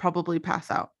would probably pass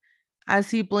out.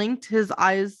 As he blinked his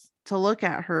eyes to look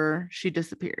at her, she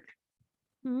disappeared.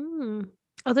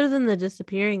 Other than the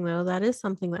disappearing, though, that is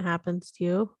something that happens to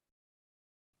you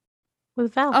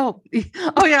with Val.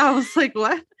 Oh yeah, I was like,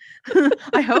 what?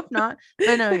 I hope not.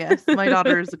 But no, yes, my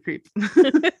daughter is a creep.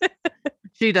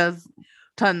 She does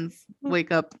tons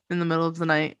wake up in the middle of the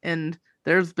night, and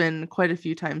there's been quite a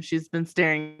few times she's been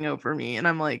staring over me, and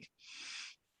I'm like,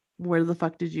 where the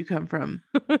fuck did you come from?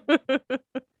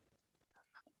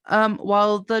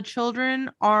 While the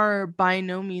children are by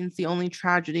no means the only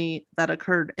tragedy that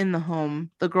occurred in the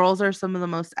home, the girls are some of the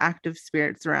most active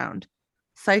spirits around.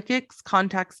 Psychics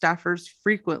contact staffers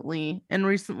frequently and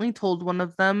recently told one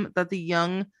of them that the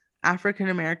young African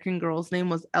American girl's name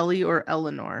was Ellie or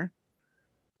Eleanor.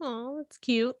 Oh, that's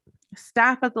cute.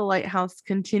 Staff at the lighthouse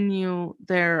continue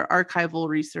their archival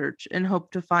research and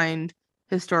hope to find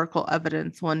historical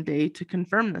evidence one day to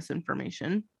confirm this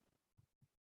information.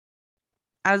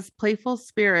 As playful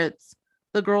spirits,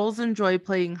 the girls enjoy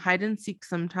playing hide and seek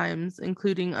sometimes,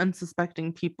 including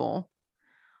unsuspecting people.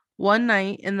 One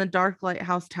night in the dark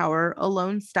lighthouse tower, a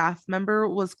lone staff member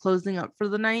was closing up for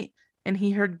the night and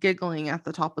he heard giggling at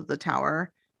the top of the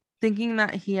tower. Thinking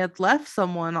that he had left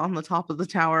someone on the top of the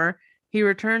tower, he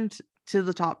returned to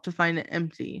the top to find it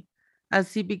empty.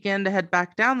 As he began to head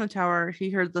back down the tower, he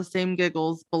heard the same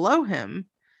giggles below him.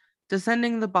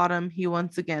 Descending the bottom, he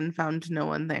once again found no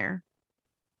one there.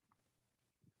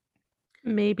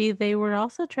 Maybe they were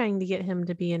also trying to get him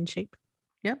to be in shape.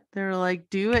 Yep, they were like,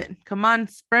 do it. Come on,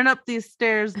 sprint up these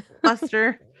stairs,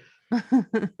 Buster.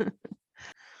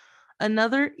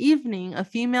 Another evening, a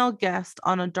female guest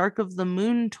on a Dark of the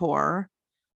Moon tour,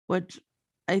 which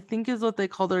I think is what they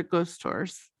call their ghost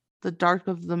tours, the Dark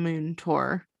of the Moon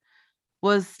tour,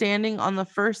 was standing on the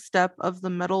first step of the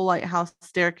metal lighthouse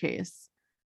staircase.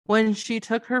 When she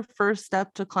took her first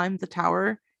step to climb the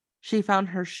tower, she found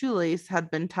her shoelace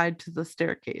had been tied to the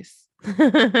staircase.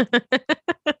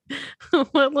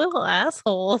 What little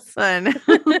assholes. I know.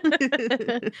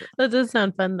 That does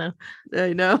sound fun, though.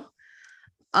 I know.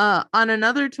 On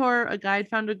another tour, a guide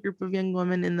found a group of young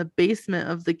women in the basement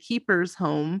of the keeper's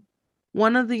home.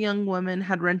 One of the young women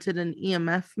had rented an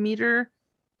EMF meter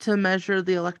to measure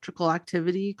the electrical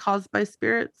activity caused by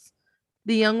spirits.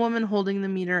 The young woman holding the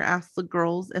meter asked the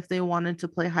girls if they wanted to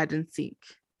play hide and seek.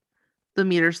 The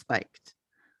meter spiked.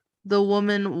 The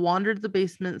woman wandered the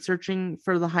basement searching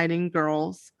for the hiding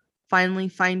girls, finally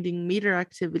finding meter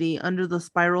activity under the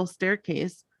spiral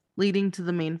staircase leading to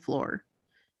the main floor.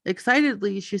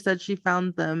 Excitedly, she said she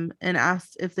found them and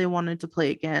asked if they wanted to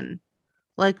play again.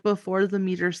 Like before, the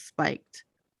meter spiked.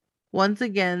 Once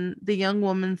again, the young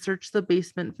woman searched the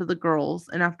basement for the girls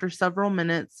and after several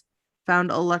minutes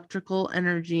found electrical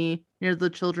energy near the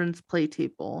children's play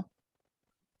table.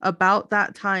 About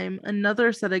that time,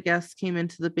 another set of guests came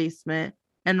into the basement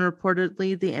and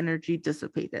reportedly the energy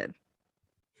dissipated.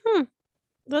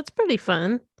 That's pretty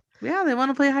fun. Yeah, they want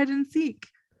to play hide and seek.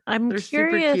 They're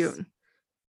curious super cute.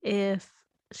 If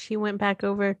she went back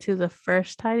over to the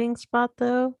first hiding spot,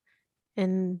 though,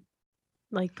 and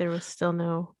like there was still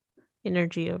no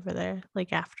energy over there,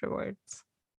 like afterwards.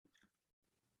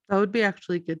 That would be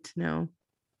actually good to know,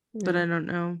 but I don't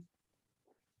know.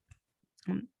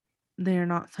 They are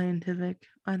not scientific.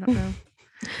 I don't know.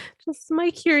 Just my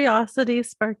curiosity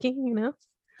sparking,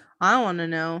 I want to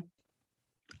know.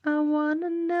 I wanna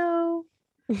know.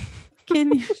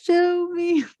 Can you show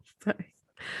me? Sorry.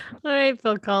 All right,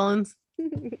 Phil Collins.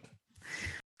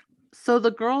 So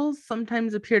the girls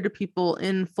sometimes appear to people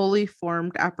in fully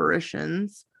formed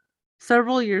apparitions.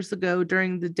 Several years ago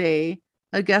during the day,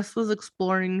 a guest was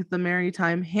exploring the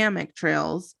Maritime hammock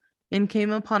trails and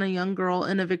came upon a young girl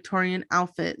in a Victorian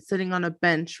outfit sitting on a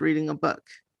bench reading a book.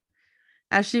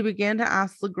 As she began to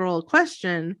ask the girl a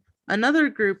question, another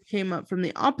group came up from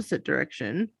the opposite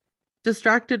direction.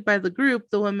 Distracted by the group,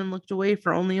 the women looked away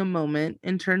for only a moment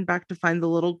and turned back to find the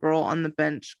little girl on the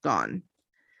bench gone.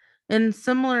 In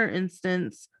similar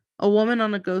instance, a woman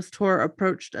on a ghost tour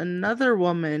approached another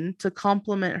woman to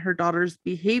compliment her daughter's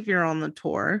behavior on the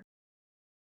tour.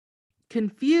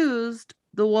 Confused,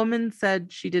 the woman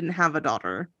said she didn't have a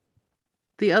daughter.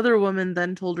 The other woman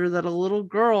then told her that a little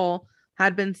girl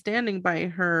had been standing by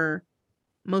her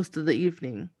most of the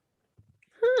evening.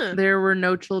 Huh. There were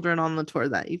no children on the tour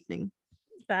that evening.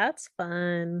 That's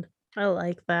fun. I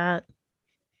like that.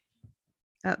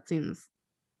 That seems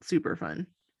super fun.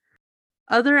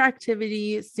 Other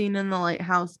activities seen in the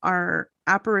lighthouse are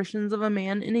apparitions of a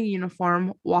man in a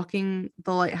uniform walking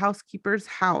the lighthouse keeper's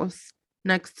house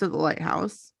next to the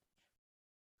lighthouse.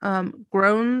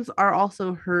 Groans are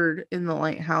also heard in the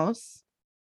lighthouse.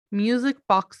 Music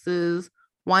boxes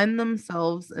wind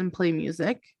themselves and play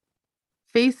music.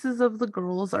 Faces of the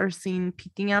girls are seen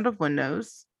peeking out of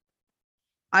windows.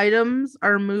 Items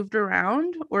are moved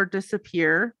around or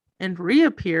disappear and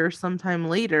reappear sometime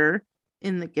later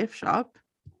in the gift shop.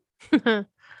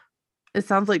 It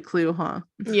sounds like Clue, huh?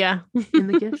 Yeah. In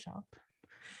the gift shop.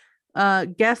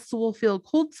 Guests will feel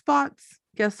cold spots.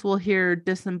 Guests will hear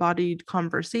disembodied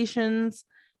conversations,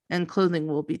 and clothing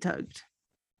will be tugged.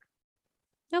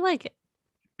 I like it.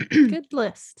 Good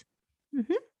list.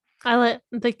 Mhm. I let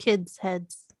the kids'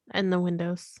 heads in the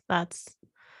windows.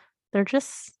 They're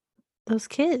just those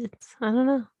kids. I don't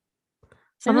know. I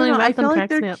Something don't know. I about them feel like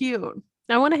cracks me they're up. cute.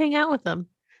 I want to hang out with them.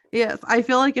 Yes, I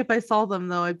feel like if I saw them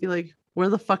though, I'd be like, "Where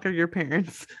the fuck are your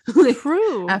parents?"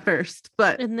 True. At first,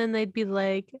 but And then they'd be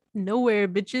like, nowhere,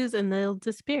 bitches, and they'll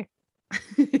disappear.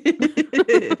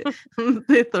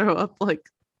 they throw up like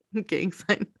gang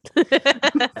sign.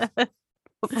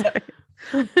 Sorry.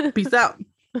 Peace out.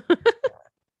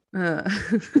 Uh,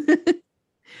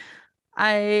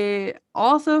 I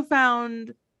also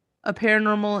found a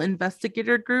paranormal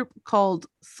investigator group called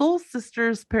Soul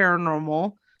Sisters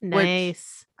Paranormal, which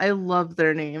Nice. I love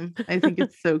their name. I think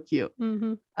it's so cute.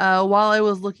 Mhm. While I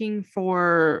was looking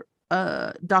for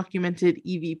documented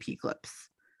EVP clips,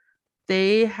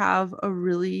 they have a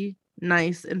really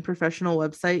nice and professional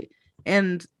website,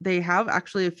 and they have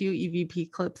actually a few EVP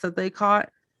clips that they caught.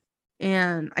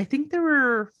 And I think there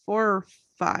were 4 or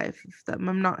 5 of them.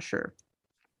 I'm not sure.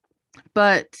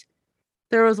 But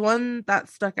there was one that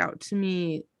stuck out to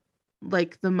me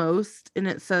like the most, and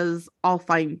it says, "I'll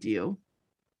find you."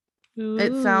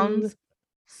 It Ooh. sounds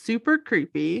super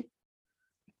creepy,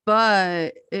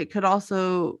 but it could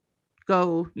also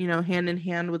go, hand in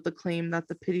hand with the claim that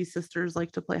the Pity Sisters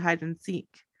like to play hide and seek.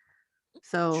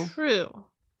 So True.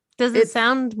 Does it it's,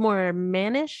 sound more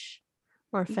mannish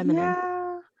or feminine?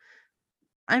 yeah,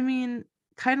 I mean,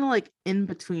 kind of like in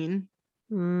between,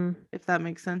 Mm. if that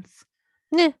makes sense.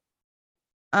 Yeah,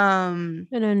 Um,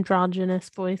 an androgynous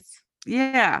voice.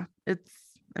 yeah,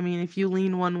 I mean, if you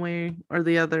lean one way or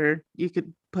the other, you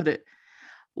could put it.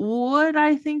 Would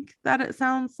I think that it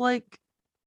sounds like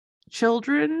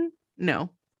children? No.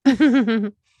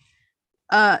 And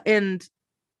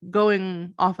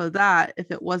going off of that, if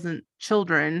it wasn't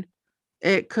children,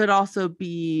 it could also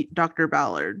be Dr.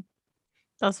 Ballard.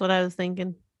 That's what I was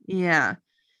thinking. Yeah,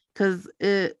 because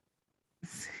I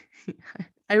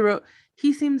wrote,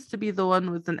 he seems to be the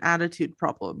one with an attitude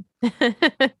problem.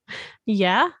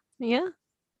 Yeah, yeah.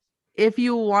 If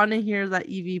you want to hear that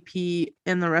EVP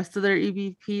and the rest of their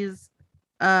EVPs,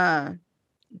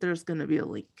 there's going to be a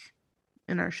link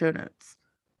in our show notes.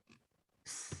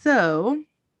 So,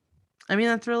 I mean,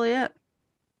 that's really it.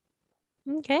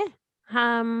 Okay.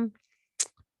 I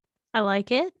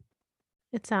like it.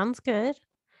 It sounds good.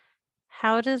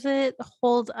 How does it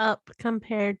hold up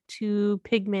compared to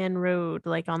Pigman Road,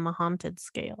 like on the haunted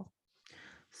scale?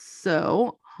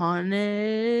 So,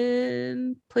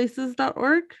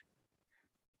 hauntedplaces.org.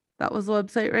 That was the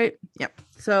website, right? Yep.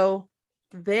 So,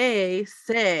 they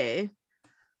say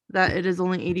that it is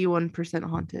only 81%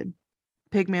 haunted.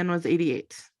 Pigman was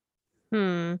 88.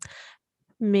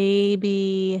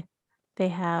 Maybe they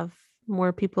have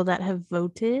more people that have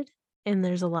voted and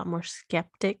there's a lot more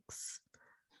skeptics.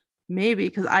 Maybe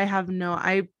because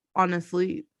I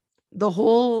honestly, the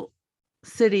whole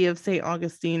city of St.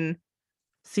 Augustine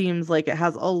seems like it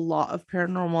has a lot of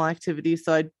paranormal activity.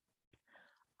 So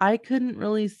I couldn't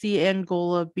really see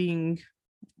Angola being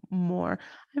more.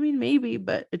 I mean, maybe,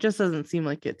 but it just doesn't seem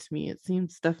like it to me. It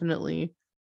seems definitely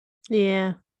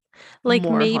Yeah. Like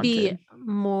more maybe haunted.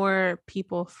 more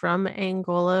people from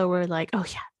Angola were like, oh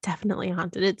yeah, definitely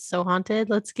haunted. It's so haunted.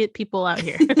 Let's get people out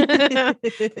here. Yeah,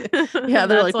 they're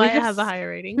That's like, why it has a higher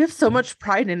we rating. have so much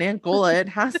pride in Angola. It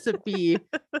has to be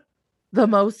the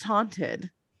most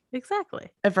haunted Exactly.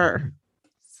 ever.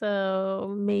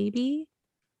 So maybe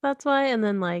that's why. And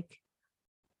then like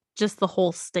just the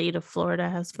whole state of Florida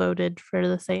has voted for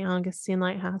the St. Augustine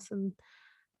Lighthouse. And,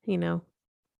 you know,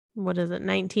 what is it?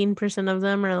 19% of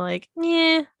them are like,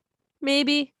 yeah,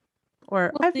 maybe.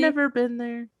 Or We'll I've see. never been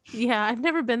there. Yeah, I've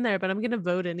never been there, but I'm gonna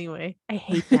vote anyway. I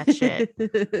hate that shit.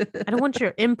 I don't want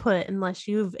your input unless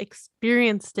you've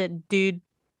experienced it, dude.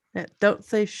 Don't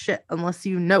say shit unless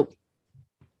you know.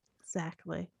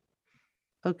 Exactly.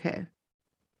 Okay.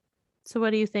 So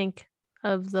what do you think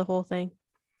of the whole thing?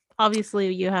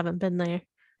 Obviously, you haven't been there I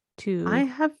to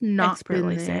have not been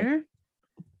expertly say. there,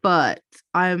 but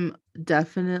I'm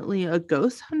definitely a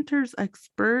ghost hunters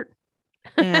expert.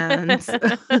 And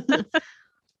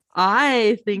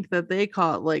I think that they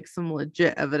caught like some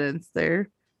legit evidence there.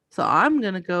 So I'm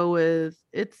going to go with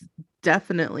it's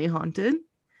definitely haunted.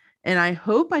 And I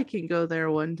hope I can go there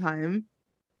one time.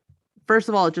 First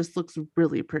of all, it just looks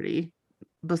really pretty.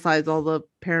 Besides all the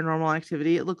paranormal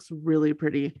activity, it looks really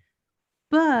pretty.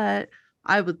 But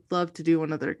I would love to do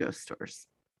one of their ghost tours.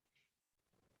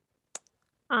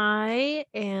 I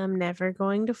am never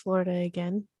going to Florida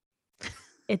again.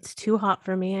 It's too hot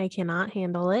for me. I cannot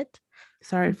handle it.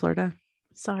 Sorry, Florida.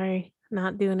 Sorry,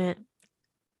 not doing it.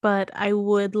 But I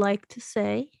would like to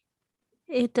say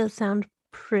it does sound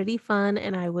pretty fun,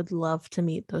 and I would love to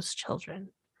meet those children.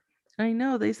 I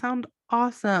know they sound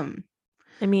awesome.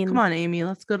 I Come mean, on, Amy,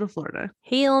 let's go to Florida.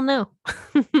 hell no.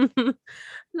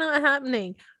 Not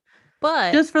happening.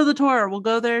 But Just for the tour. We'll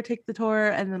go there, take the tour,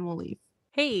 and then we'll leave.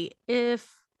 hey, if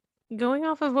going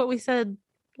off of what we said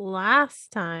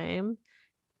last time,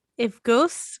 if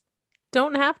ghosts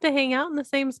don't have to hang out in the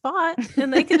same spot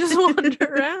and they can just wander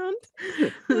around,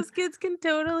 those kids can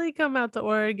totally come out to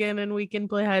Oregon and we can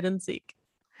play hide and seek.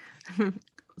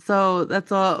 So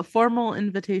that's a formal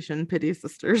invitation, Pity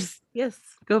Sisters. Yes.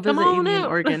 Go Come visit on Amy in out.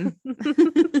 Oregon.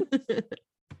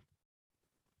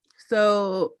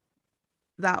 So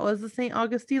that was the St.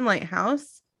 Augustine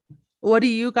Lighthouse. What do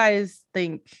you guys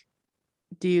think?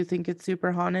 Do you think it's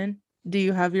super haunted? Do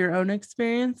you have your own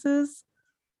experiences?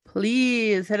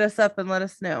 Please hit us up and let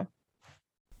us know.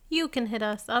 You can hit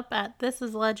us up at This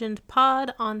Is Legend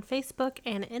Pod on Facebook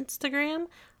and Instagram.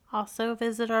 Also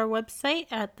visit our website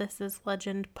at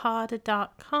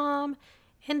thisislegendpod.com.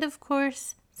 And of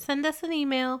course, send us an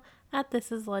email at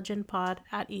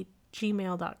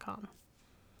thisislegendpod@gmail.com.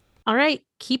 All right,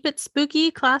 keep it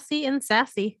spooky, classy, and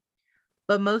sassy.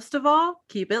 But most of all,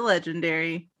 keep it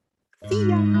legendary. See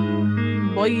ya.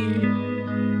 Bye.